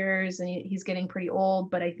last few years, and he's getting pretty old.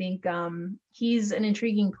 But I think he's an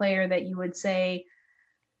intriguing player that you would say,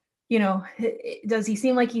 does he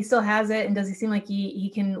seem like he still has it, and does he seem like he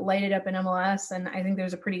can light it up in MLS? And I think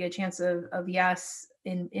there's a pretty good chance of yes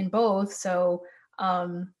in both. So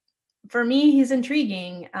for me, he's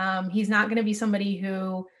intriguing. He's not going to be somebody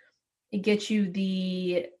who gets you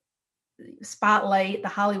the spotlight, the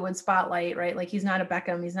Hollywood spotlight, right? Like he's not a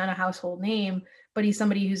Beckham, he's not a household name, but he's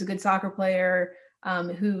somebody who's a good soccer player,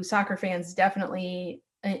 who soccer fans definitely,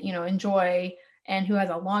 enjoy, and who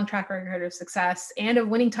has a long track record of success and of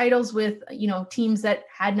winning titles with, teams that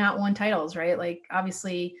had not won titles, right? Like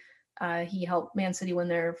obviously he helped Man City win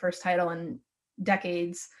their first title in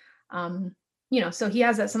decades. So he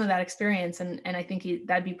has some of that experience, and I think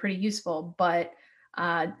that'd be pretty useful, but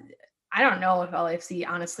I don't know if LAFC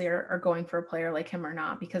honestly are going for a player like him or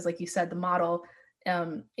not, because like you said, the model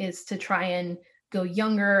is to try and go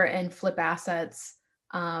younger and flip assets.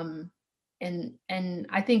 And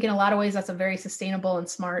I think in a lot of ways that's a very sustainable and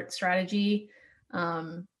smart strategy.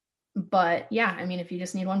 But yeah, I mean, if you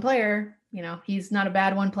just need one player, he's not a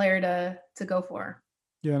bad one player to go for.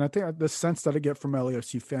 Yeah, and I think the sense that I get from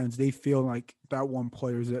LAFC fans, they feel like that one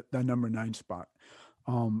player is at that number 9 spot.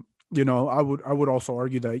 I would also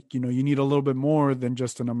argue that you need a little bit more than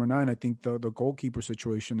just a number 9. I think the goalkeeper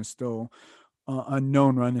situation is still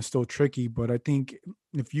unknown, right? It's still tricky, but I think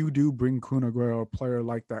if you do bring Kun Aguero, a player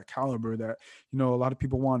like that caliber, that a lot of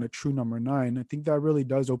people want a true number 9, I think that really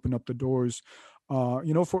does open up the doors.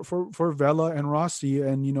 For Vela and Rossi,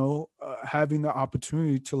 and having the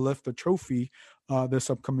opportunity to lift the trophy this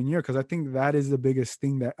upcoming year, because I think that is the biggest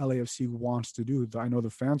thing that LAFC wants to do. I know the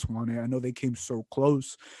fans want it. I know they came so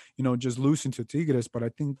close, just losing to Tigres, but I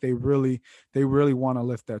think they really want to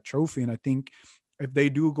lift that trophy, and I think if they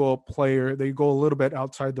do go a player, they go a little bit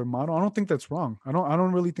outside their model. I don't think that's wrong. I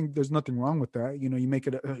don't really think there's nothing wrong with that. You make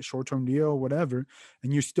it a short-term deal or whatever,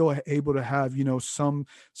 and you're still able to have, some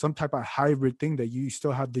type of hybrid thing that you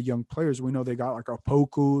still have the young players. We know they got like a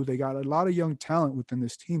Poku, they got a lot of young talent within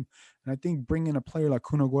this team. And I think bringing a player like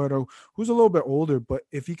Kun Agüero, who's a little bit older, but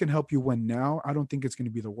if he can help you win now, I don't think it's going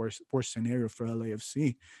to be the worst scenario for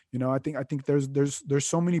LAFC. I think there's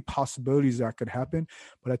so many possibilities that could happen,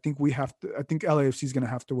 but I think LAFC is going to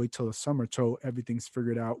have to wait till the summer till everything's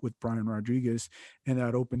figured out with Brian Rodriguez, and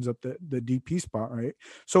that opens up the DP spot, right?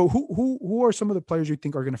 So who are some of the players you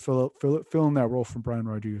think are going to fill in that role for Brian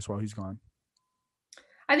Rodriguez while he's gone?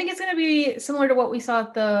 I think it's going to be similar to what we saw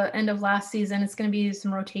at the end of last season. It's going to be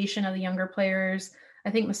some rotation of the younger players. I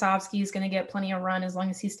think Masovsky is going to get plenty of run as long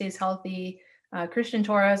as he stays healthy. Christian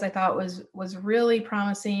Torres, I thought was really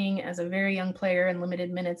promising as a very young player in limited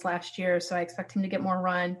minutes last year, so I expect him to get more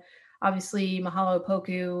run. Obviously, Mahalo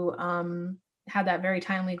Poku had that very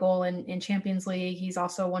timely goal in Champions League. He's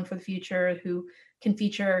also one for the future who can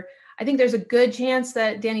feature. I think there's a good chance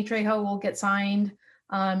that Danny Trejo will get signed,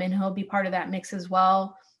 and he'll be part of that mix as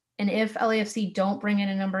well. And if LAFC don't bring in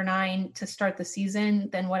a number 9 to start the season,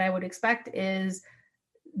 then what I would expect is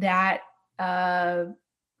that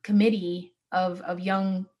committee of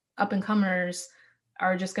young up-and-comers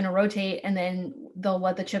are just going to rotate, and then they'll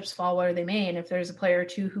let the chips fall where they may. And if there's a player or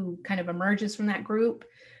two who kind of emerges from that group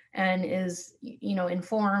and is, in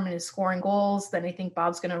form and is scoring goals, then I think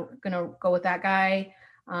Bob's gonna go with that guy.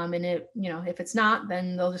 And if it's not,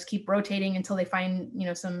 then they'll just keep rotating until they find,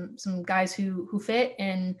 some guys who fit.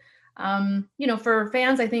 And, for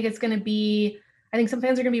fans, I think some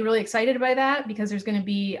fans are going to be really excited by that, because there's going to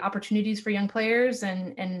be opportunities for young players,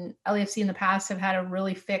 and LAFC in the past have had a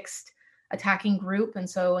really fixed attacking group. And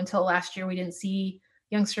so until last year, we didn't see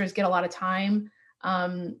youngsters get a lot of time.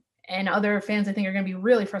 And other fans, I think, are going to be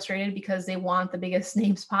really frustrated because they want the biggest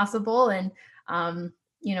names possible. And,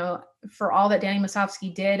 for all that Danny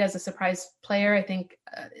Masovsky did as a surprise player, I think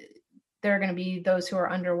there are going to be those who are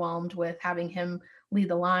underwhelmed with having him lead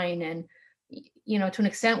the line. And, to an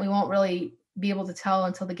extent, we won't really be able to tell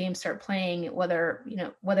until the games start playing whether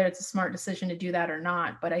it's a smart decision to do that or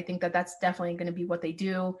not. But I think that that's definitely going to be what they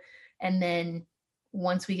do. And then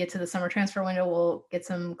once we get to the summer transfer window, we'll get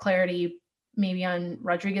some clarity maybe on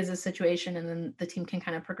Rodriguez's situation, and then the team can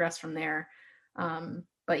kind of progress from there.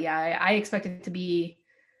 But yeah, I expect it to be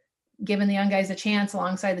giving the young guys a chance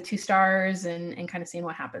alongside the 2 stars, and kind of seeing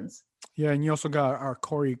what happens. Yeah, and you also got our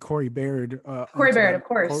Corey Baird, Corey Barrett, of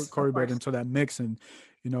course. Corey Baird into that mix, and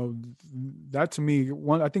that to me,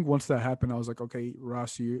 I think once that happened, I was like, okay,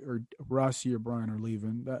 Rossi or Brian are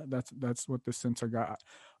leaving. That's what the sense I got.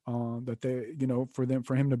 That they,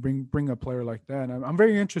 for him to bring a player like that, and I'm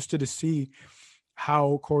very interested to see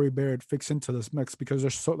how Corey Baird fits into this mix, because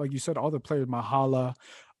there's like you said, all the players, Mahala,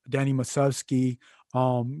 Danny Masovsky.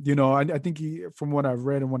 I think from what I've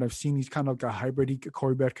read and what I've seen, he's kind of like a hybrid.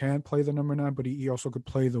 Corey Baird can play the number 9, but he also could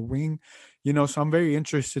play the wing. So I'm very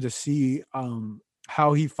interested to see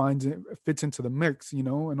how he fits into the mix.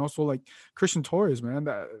 And also like Christian Torres, man,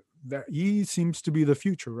 that he seems to be the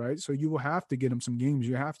future, right? So you will have to get him some games.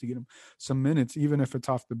 You have to get him some minutes, even if it's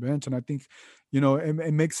off the bench. And I think,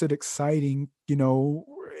 it makes it exciting.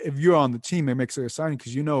 If you're on the team, it makes it exciting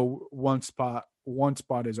because one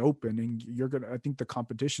spot is open, and I think the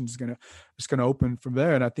competition is gonna open from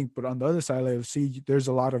there. And I think, but on the other side of LAFC, there's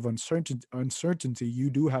a lot of uncertainty. You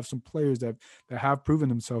do have some players that have proven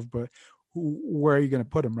themselves, but where are you going to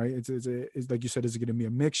put them, right? It's like you said, is it going to be a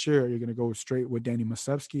mixture? Are you going to go straight with Danny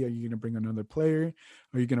Masevsky? Are you going to bring another player?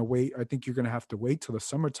 Are you going to wait? I think you're going to have to wait till the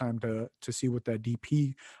summertime to see what that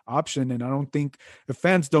DP option. And I don't think, if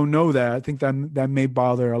fans don't know that, I think that may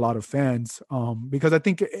bother a lot of fans, because I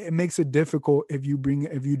think it makes it difficult if you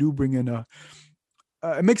do bring in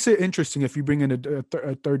it makes it interesting if you bring in a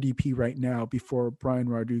third DP right now before Brian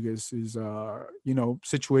Rodriguez's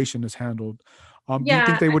situation is handled. Do you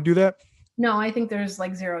think they would do that? No, I think there's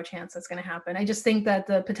like zero chance that's going to happen. I just think that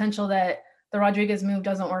the potential that the Rodriguez move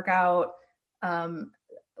doesn't work out, um,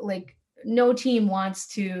 like no team wants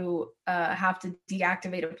to have to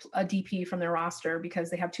deactivate a DP from their roster because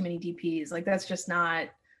they have too many DPs. Like that's just not,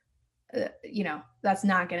 that's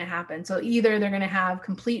not going to happen. So either they're going to have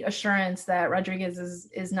complete assurance that Rodriguez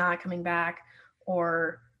is not coming back,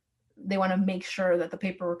 or they want to make sure that the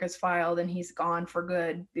paperwork is filed and he's gone for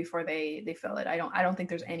good before they fill it. I don't think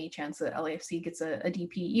there's any chance that LAFC gets a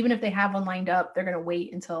DP. Even if they have one lined up, they're going to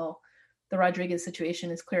wait until the Rodriguez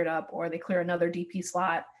situation is cleared up, or they clear another DP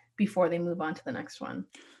slot before they move on to the next one.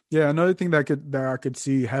 Yeah, another thing that I could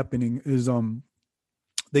see happening is I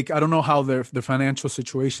don't know how their financial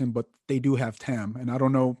situation, but they do have TAM, and I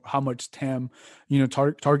don't know how much TAM,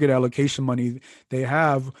 target allocation money they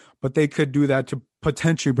have, but they could do that to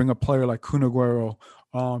potentially bring a player like Kun Aguero.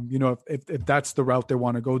 If that's the route they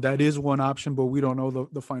want to go, that is one option, but we don't know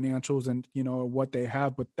the financials and what they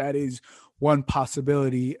have, but that is one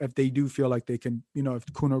possibility if they do feel like they can,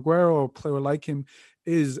 if Kun Aguero or a player like him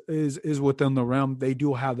is within the realm, they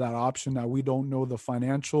do have that option. Now we don't know the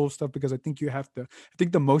financial stuff because I think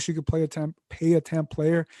the most you could pay a TAM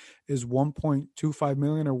player is 1.25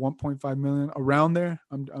 million or 1.5 million, around there.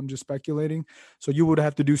 I'm just speculating. So you would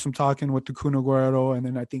have to do some talking with the Kun Aguero, and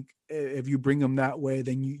then I think if you bring them that way,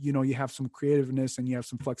 then you have some creativeness and you have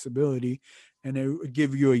some flexibility, and it would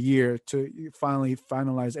give you a year to finally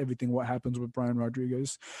finalize everything, what happens with Brian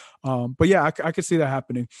Rodriguez. But yeah, I could see that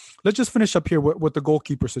happening. Let's just finish up here with the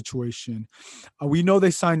goalkeeper situation. We know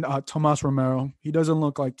they signed Tomas Romero. He doesn't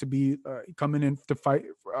look like to be coming in to fight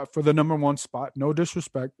for the number one spot. No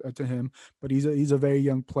disrespect to him, but he's a very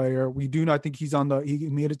young player. We do not think he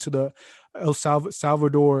made it to the El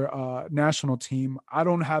Salvador national team. I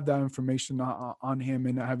don't have that information on him,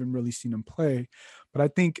 and I haven't really seen him play. But I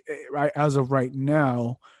think as of right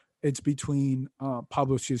now, it's between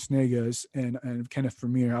Pablo Cisnegas and Kenneth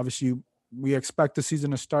Vermeer. Obviously, we expect the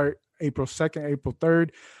season to start April 2nd, April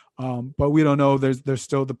 3rd. But we don't know. There's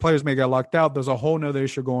still, the players may get locked out. There's a whole nother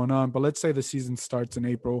issue going on. But let's say the season starts in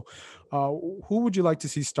April. Who would you like to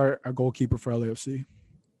see start a goalkeeper for LAFC?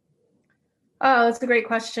 Oh, that's a great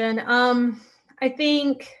question.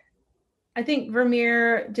 I think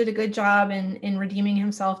Vermeer did a good job in redeeming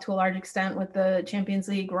himself to a large extent with the Champions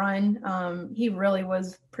League run. He really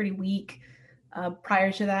was pretty weak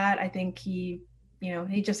prior to that. I think he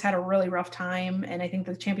just had a really rough time, and I think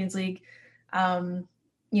the Champions League,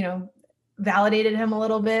 validated him a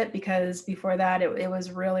little bit, because before that it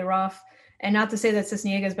was really rough. And not to say that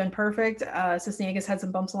Cisniega has been perfect. Cisniega's had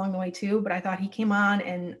some bumps along the way too, but I thought he came on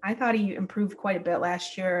and I thought he improved quite a bit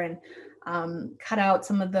last year, and cut out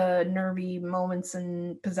some of the nervy moments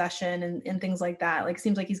in possession and things like that. Like,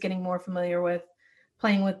 seems like he's getting more familiar with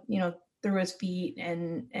playing with, through his feet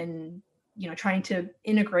and trying to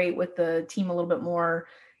integrate with the team a little bit more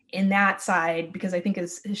in that side, because I think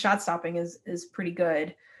his shot stopping is pretty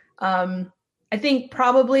good. I think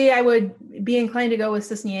probably I would be inclined to go with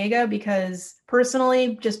Cisniega, because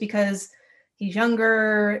he's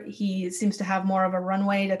younger. He seems to have more of a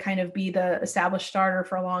runway to kind of be the established starter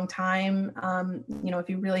for a long time. If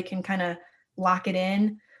you really can kind of lock it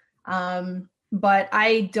in. But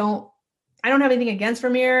I don't have anything against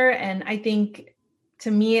Vermeer. And I think,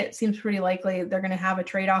 to me, it seems pretty likely they're going to have a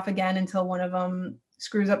trade-off again until one of them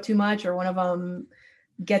screws up too much or one of them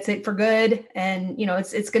gets it for good. And,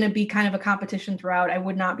 it's going to be kind of a competition throughout. I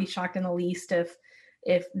would not be shocked in the least if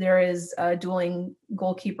there is dueling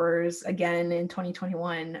goalkeepers again in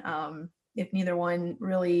 2021, if neither one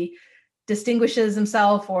really distinguishes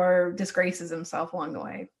himself or disgraces himself along the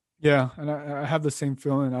way. Yeah, and I have the same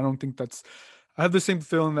feeling. I have the same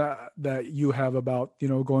feeling that you have about,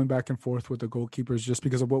 going back and forth with the goalkeepers, just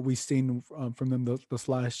because of what we've seen from them this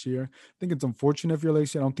last year. I think it's unfortunate if you're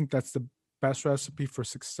Lacey. I don't think that's the best recipe for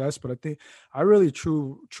success, but I really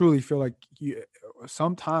truly feel like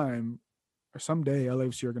sometime or someday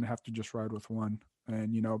LAFC are going to have to just ride with one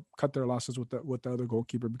and, cut their losses with the other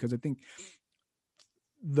goalkeeper, because I think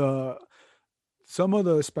some of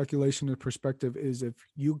the speculation and perspective is, if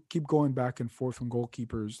you keep going back and forth from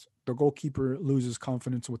goalkeepers, the goalkeeper loses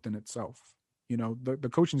confidence within itself. The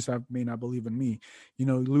coaching staff may not believe in me. He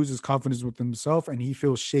loses confidence within himself, and he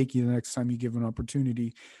feels shaky the next time you give an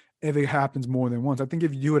opportunity. If it happens more than once, I think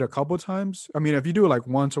if you do it a couple of times, if you do it like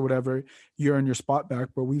once or whatever, you earn your spot back.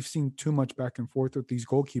 But we've seen too much back and forth with these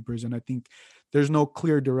goalkeepers, and I think there's no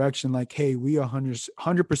clear direction. Like, hey, we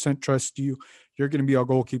 100% trust you. You're going to be our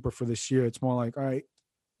goalkeeper for this year. It's more like, all right,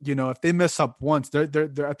 if they mess up once, they're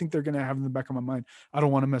I think they're going to have in the back of my mind, I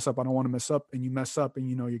don't want to mess up. I don't want to mess up. And you mess up, and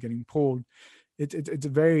you're getting pulled. I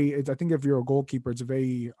think if you're a goalkeeper, it's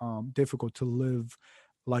very difficult to live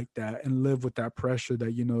like that and live with that pressure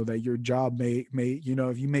that, that your job may,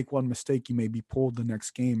 if you make one mistake, you may be pulled the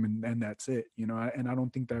next game, and that's it, and I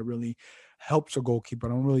don't think that really helps a goalkeeper. I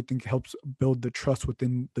don't really think it helps build the trust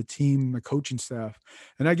within the team, the coaching staff.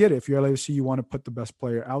 And I get it. If you're LAFC, you want to put the best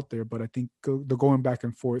player out there, but I think the going back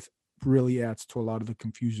and forth really adds to a lot of the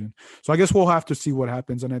confusion. So I guess we'll have to see what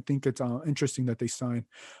happens. And I think it's interesting that they signed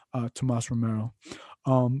Tomas Romero.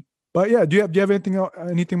 But yeah, do you have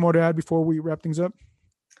anything more to add before we wrap things up?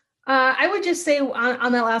 I would just say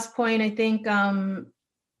on that last point, I think,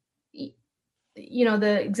 the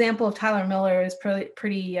example of Tyler Miller is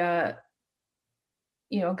pretty a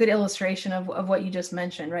good illustration of what you just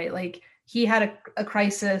mentioned, right? Like, he had a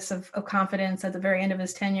crisis of confidence at the very end of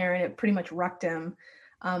his tenure, and it pretty much wrecked him.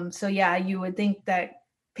 So yeah, you would think that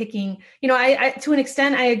picking, I to an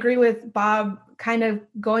extent, I agree with Bob kind of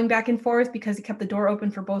going back and forth because he kept the door open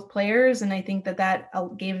for both players. And I think that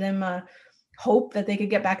gave them a hope that they could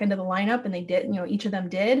get back into the lineup, and they did, each of them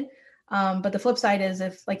did. But the flip side is,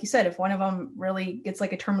 if, like you said, if one of them really gets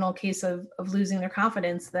like a terminal case of losing their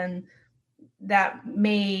confidence, then that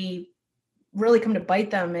may really come to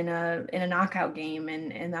bite them in a knockout game.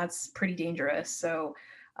 And that's pretty dangerous. So,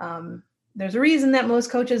 there's a reason that most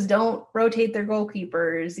coaches don't rotate their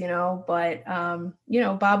goalkeepers, but,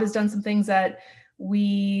 Bob has done some things that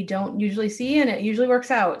we don't usually see, and it usually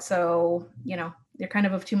works out. So, they're kind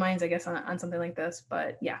of two minds, I guess, on something like this,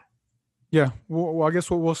 but yeah. Yeah. Well, I guess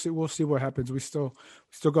we'll see what happens. We still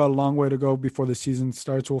got a long way to go before the season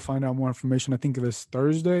starts. We'll find out more information. I think this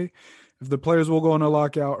Thursday, if the players will go on a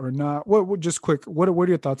lockout or not. Just quick, what are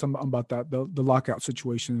your thoughts about that, the lockout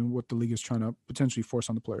situation and what the league is trying to potentially force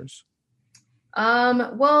on the players?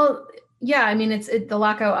 Well, yeah, I mean, the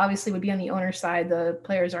lockout obviously would be on the owner's side. The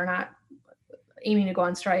players are not aiming to go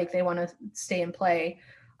on strike. They want to stay and play.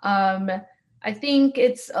 I think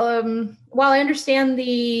it's, while I understand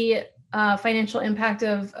the financial impact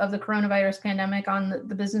of the coronavirus pandemic on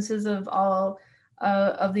the businesses of all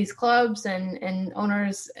of these clubs and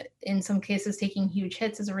owners, in some cases taking huge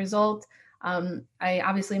hits as a result, I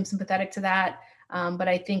obviously am sympathetic to that. But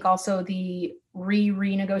I think also the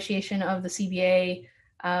renegotiation of the CBA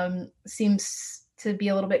seems to be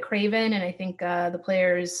a little bit craven, and I think the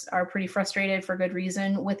players are pretty frustrated for good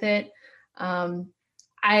reason with it. I've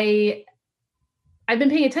been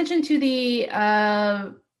paying attention to the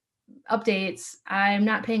updates. I'm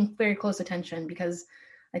not paying very close attention because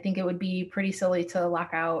I think it would be pretty silly to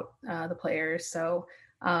lock out the players. So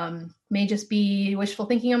may just be wishful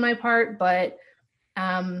thinking on my part, but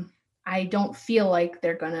I don't feel like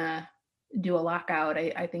they're going to do a lockout.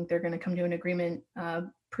 I think they're going to come to an agreement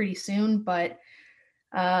pretty soon, but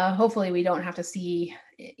hopefully we don't have to see,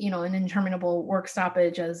 an interminable work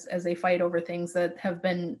stoppage as they fight over things that have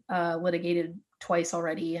been litigated twice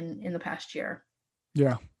already in the past year.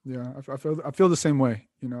 Yeah. I feel the same way.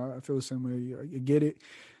 I feel the same way. I get it.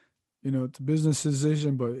 It's a business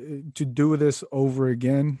decision, but to do this over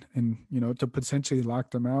again and, to potentially lock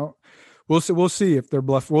them out, we'll see if they're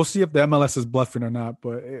bluffing. We'll see if the MLS is bluffing or not,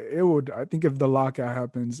 but it would, I think if the lockout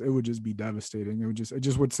happens, it would just be devastating. It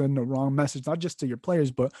just would send the wrong message, not just to your players,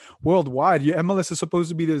 but worldwide. Your MLS is supposed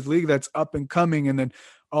to be this league that's up and coming. And then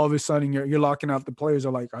all of a sudden you're locking out the players.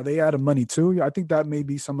 Are they out of money too? I think that may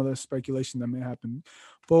be some of the speculation that may happen,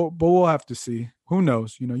 but we'll have to see. Who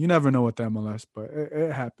knows? You never know with the MLS, but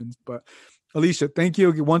it happens. But Alicia, thank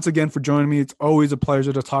you once again for joining me. It's always a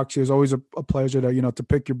pleasure to talk to you. It's always a pleasure to, to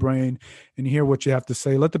pick your brain and hear what you have to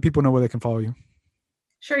say. Let the people know where they can follow you.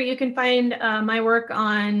 Sure. You can find my work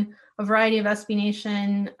on a variety of SB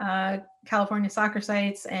Nation, California soccer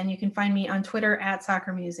sites, and you can find me on Twitter at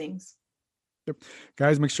Soccer Musings. Yep.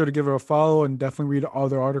 Guys, make sure to give her a follow and definitely read all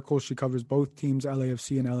their articles. She covers both teams,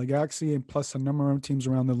 LAFC and LA Galaxy, and plus a number of teams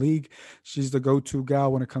around the league. She's the go-to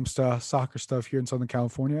gal when it comes to soccer stuff here in Southern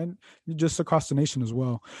California and just across the nation as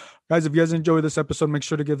well. Guys, if you guys enjoyed this episode, make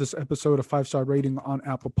sure to give this episode a 5-star rating on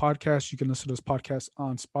Apple Podcasts. You can listen to this podcast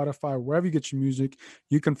on Spotify, wherever you get your music.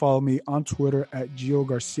 You can follow me on Twitter at Gio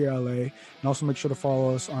Garcia LA. And also make sure to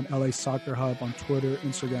follow us on LA Soccer Hub on Twitter,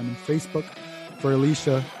 Instagram, and Facebook. For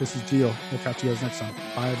Alicia, this is Gio. We'll catch you guys next time.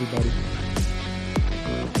 Bye, everybody.